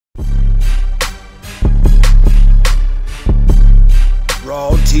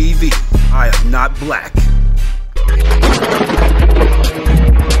TV, I am not black.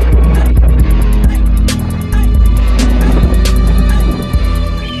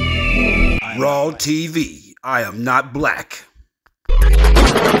 Raw TV, I am not black.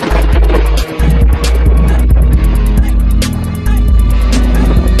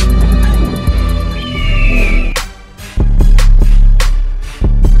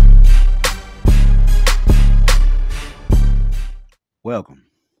 Welcome.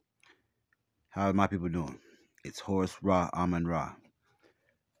 How are my people doing? It's Horus Ra Amunra.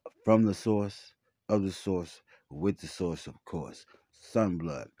 From the source, of the source, with the source, of course.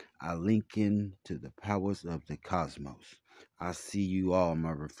 Sunblood. I link in to the powers of the cosmos. I see you all,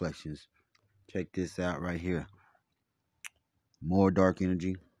 my reflections. Check this out right here. More dark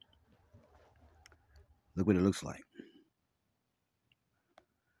energy. Look what it looks like.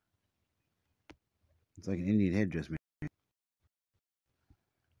 It's like an Indian headdress, man.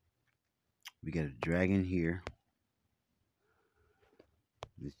 We got a dragon here.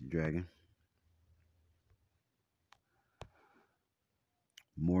 This is the dragon.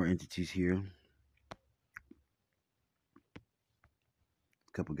 More entities here.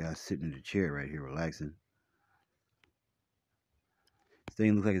 A couple guys sitting in the chair right here relaxing. This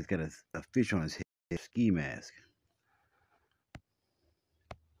thing looks like it's got a fish on his head, a ski mask.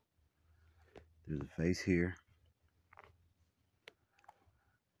 There's a face here.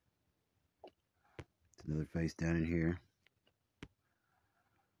 Another face down in here.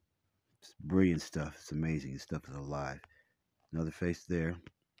 It's brilliant stuff. It's amazing. This stuff is alive. Another face there.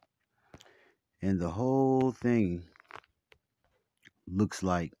 And the whole thing looks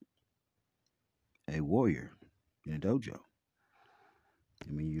like a warrior in a dojo.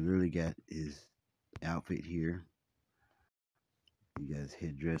 I mean, you literally got his outfit here. You got his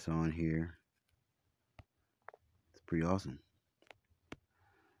headdress on here. It's pretty awesome.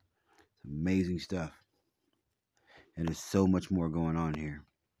 It's amazing stuff. And there's so much more going on here.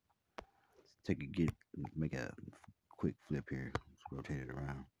 Let's make a quick flip here. Let's rotate it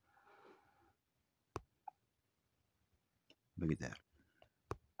around. Look at that.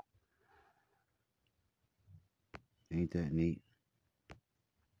 Ain't that neat?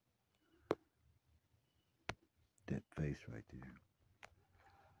 That face right there.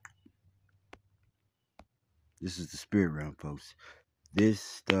 This is the spirit realm, folks. This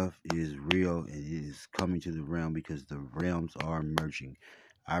stuff is real and it is coming to the realm because the realms are merging.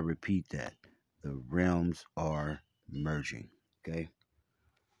 I repeat that. The realms are merging. Okay?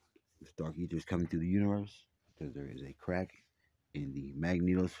 This dark ether is coming through the universe because there is a crack in the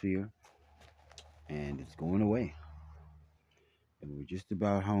magnetosphere and it's going away. And we're just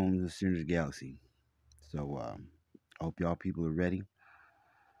about home to the center of the galaxy. So I hope y'all people are ready.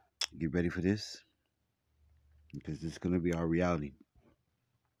 Get ready for this because this is going to be our reality.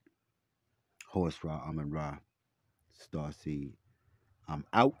 Horus Ra Amunra, Starseed. I'm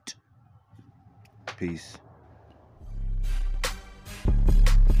out. Peace.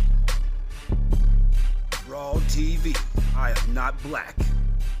 Raw TV, I am not black.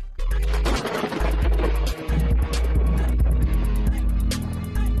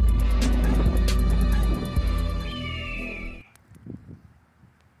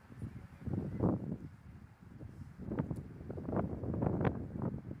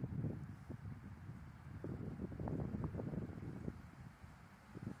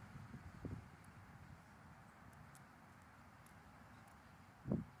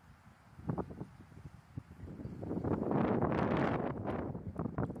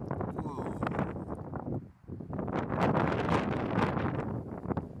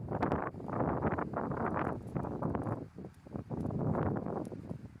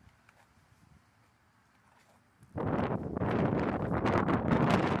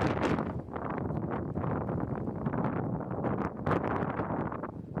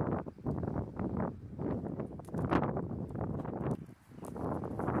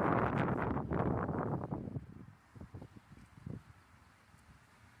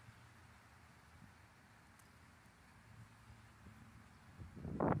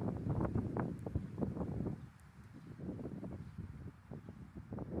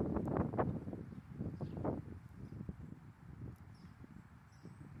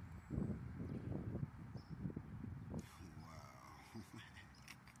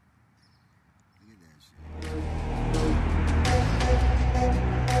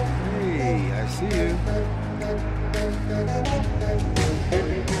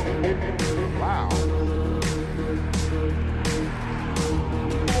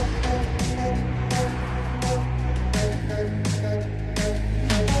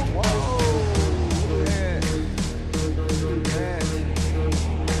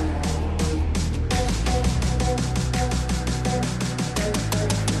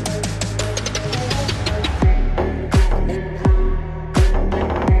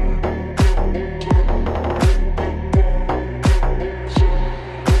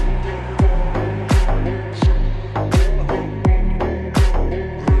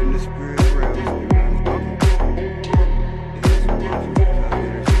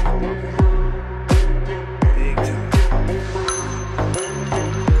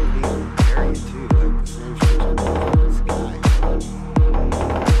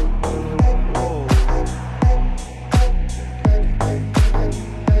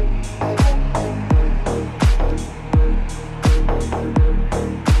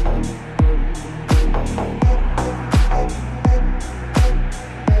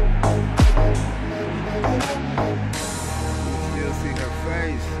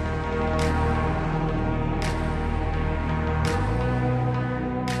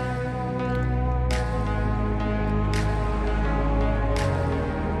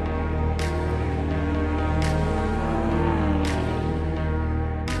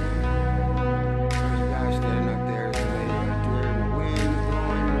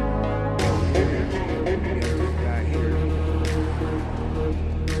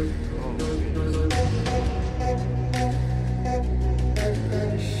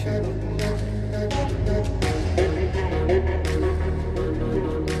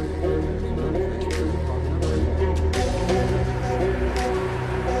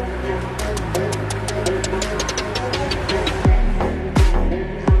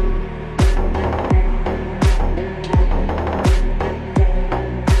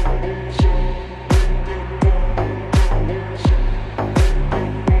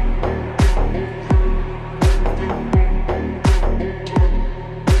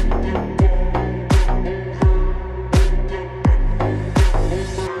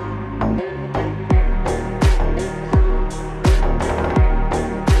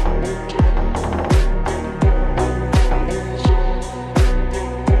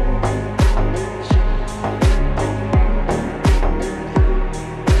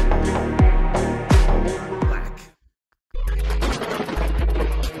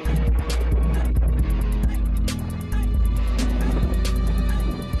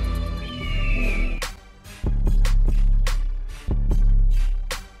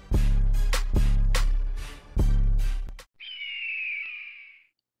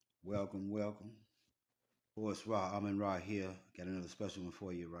 welcome. Horus Ra Amunra here. Got another special one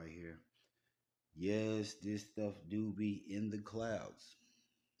for you right here. Yes, this stuff do be in the clouds.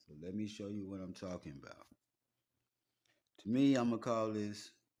 So let me show you what I'm talking about. To me, I'm going to call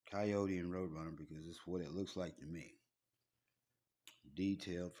this Coyote and Roadrunner because it's what it looks like to me.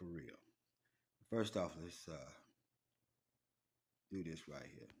 Detailed for real. First off, let's do this right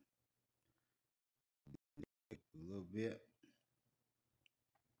here. A little bit.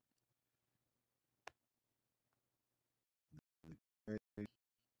 Of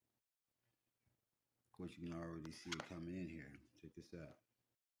course, you can already see it coming in here. Check this out.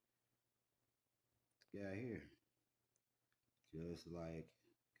 This guy here. Just like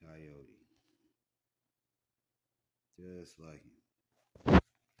Coyote. Just like him.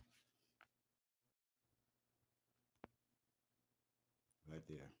 Right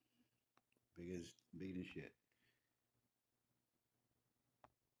there. Big as shit.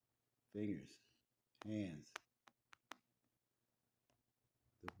 Fingers. Hands.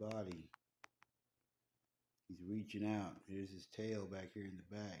 The body. He's reaching out. Here's his tail back here in the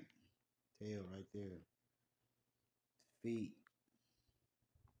back. Tail right there. Feet.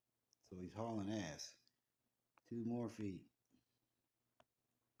 So he's hauling ass. 2 more feet.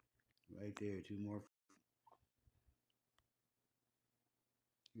 Right there, 2 more feet.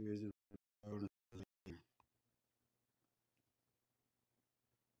 Here's his There's his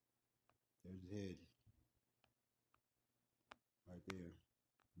head. Right there.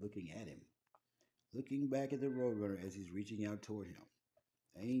 Looking at him. Looking back at the Roadrunner as he's reaching out toward him.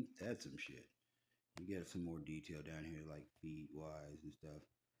 Ain't that some shit? You get some more detail down here, like feet wise and stuff.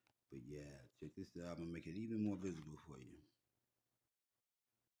 But yeah, check this out. I'm gonna make it even more visible for you.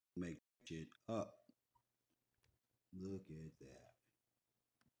 Make shit up. Look at that.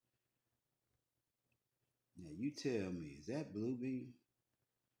 Now you tell me, is that Bluebeam?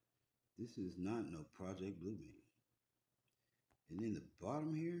 This is not no Project Bluebeam. And in the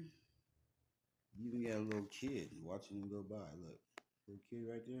bottom here, you even got a little kid watching him go by. Look, little kid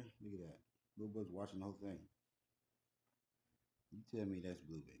right there. Look at that. Little boy's watching the whole thing. You tell me that's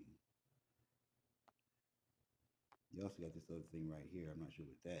Bluebeam. You also got this other thing right here. I'm not sure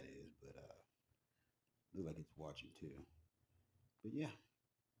what that is, but looks like it's watching too. But yeah,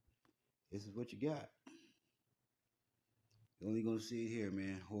 this is what you got. You're only gonna see it here,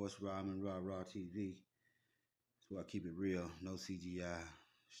 man. Horus Ra Amunra Raw TV. That's why I keep it real. No CGI.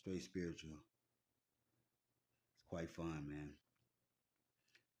 Straight spiritual. It's quite fun, man.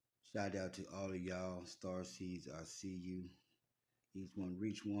 Shout out to all of y'all. Star Seeds, I see you. Each one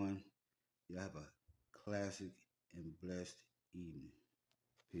reach one. Y'all have a classic and blessed evening.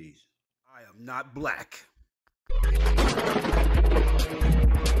 Peace. I am not black.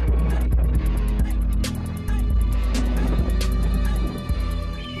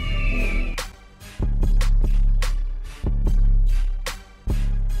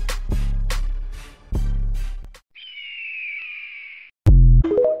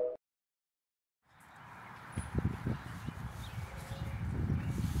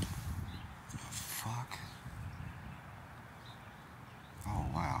 Fuck. Oh,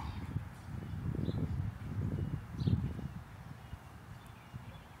 wow.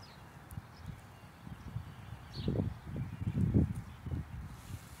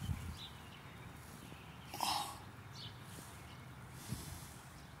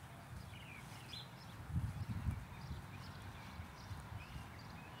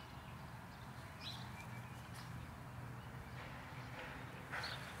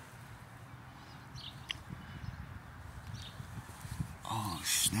 Oh,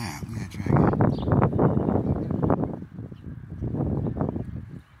 snap. Look at that dragon.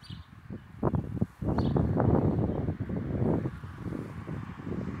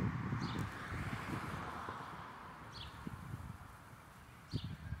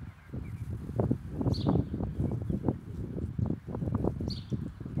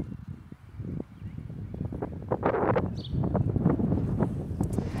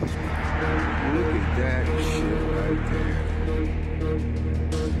 Look at that shit right there.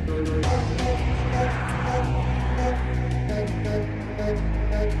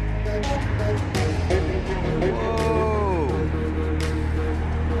 Whoa!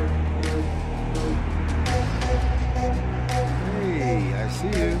 Hey, I see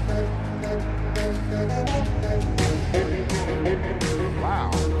you. Wow.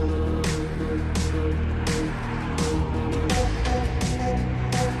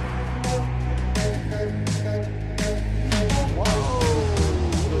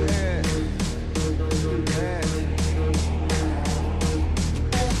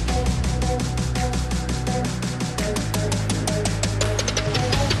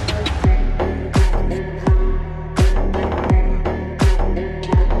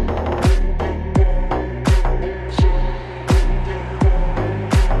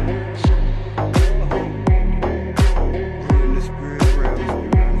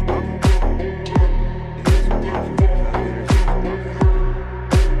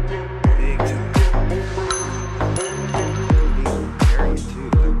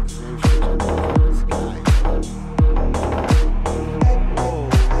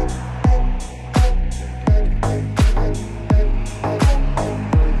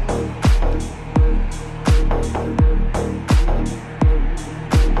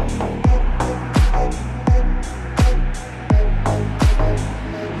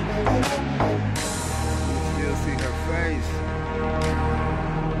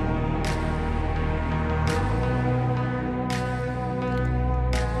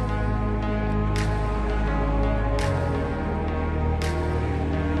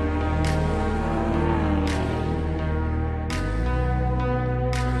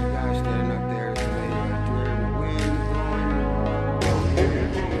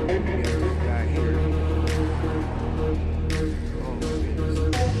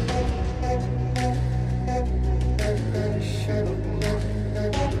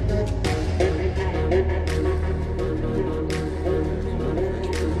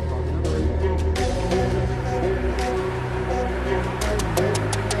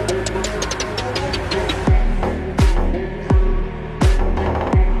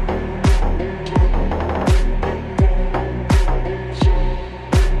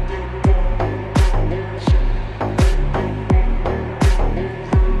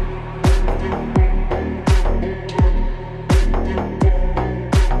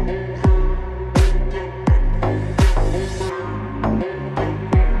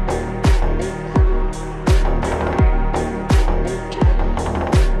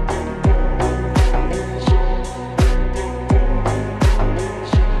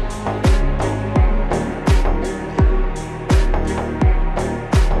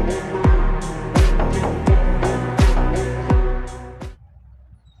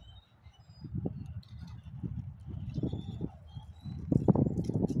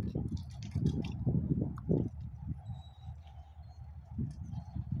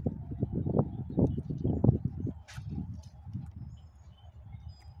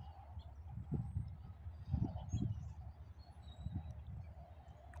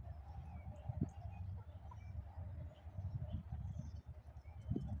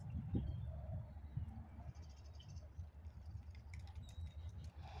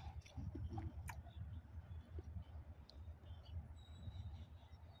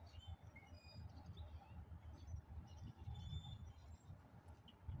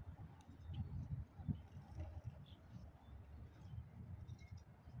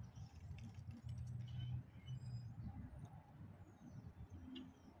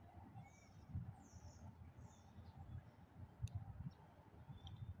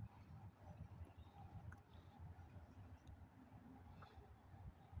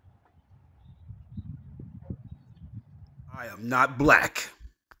 I am not black.